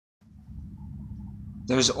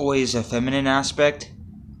there's always a feminine aspect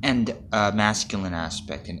and a masculine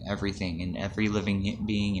aspect in everything, in every living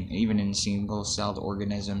being, and even in single-celled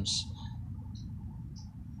organisms.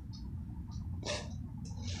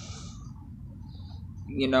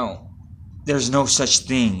 You know, there's no such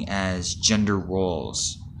thing as gender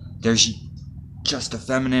roles. There's just the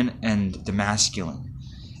feminine and the masculine,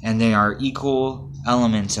 and they are equal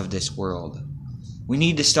elements of this world. We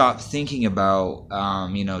need to stop thinking about,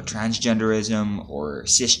 transgenderism or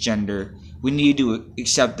cisgender. We need to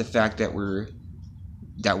accept the fact that we're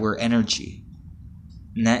energy,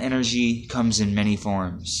 and that energy comes in many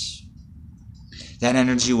forms. That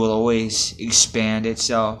energy will always expand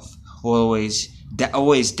itself, will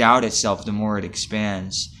always doubt itself the more it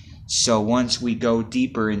expands. So once we go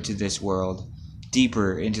deeper into this world,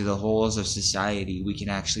 deeper into the holes of society, we can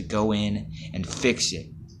actually go in and fix it.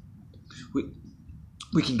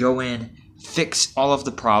 We can go in, fix all of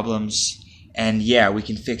the problems, and we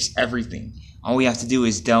can fix everything. All we have to do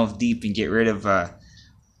is delve deep and get rid of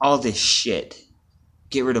all this shit.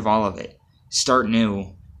 Get rid of all of it. Start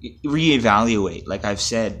new. Reevaluate, like I've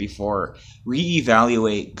said before.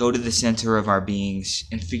 Reevaluate, go to the center of our beings,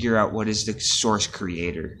 and figure out what is the source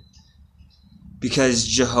creator. Because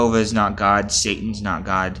Jehovah is not God, Satan's not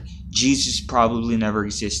God, Jesus probably never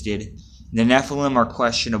existed, the Nephilim are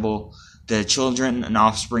questionable, the children and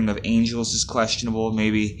offspring of angels is questionable.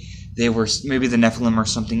 Maybe the Nephilim are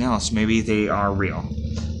something else. Maybe they are real.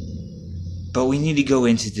 But we need to go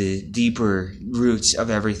into the deeper roots of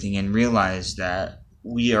everything and realize that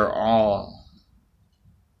we are all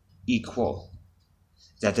equal.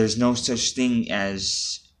 That there's no such thing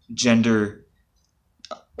as gender,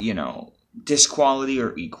 disquality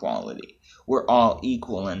or equality. We're all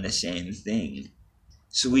equal in the same thing.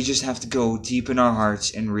 So we just have to go deep in our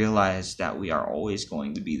hearts and realize that we are always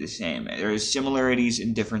going to be the same. There is similarities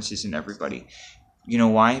and differences in everybody. You know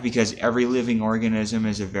why? Because every living organism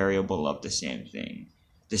is a variable of the same thing,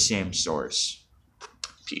 the same source.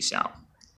 Peace out.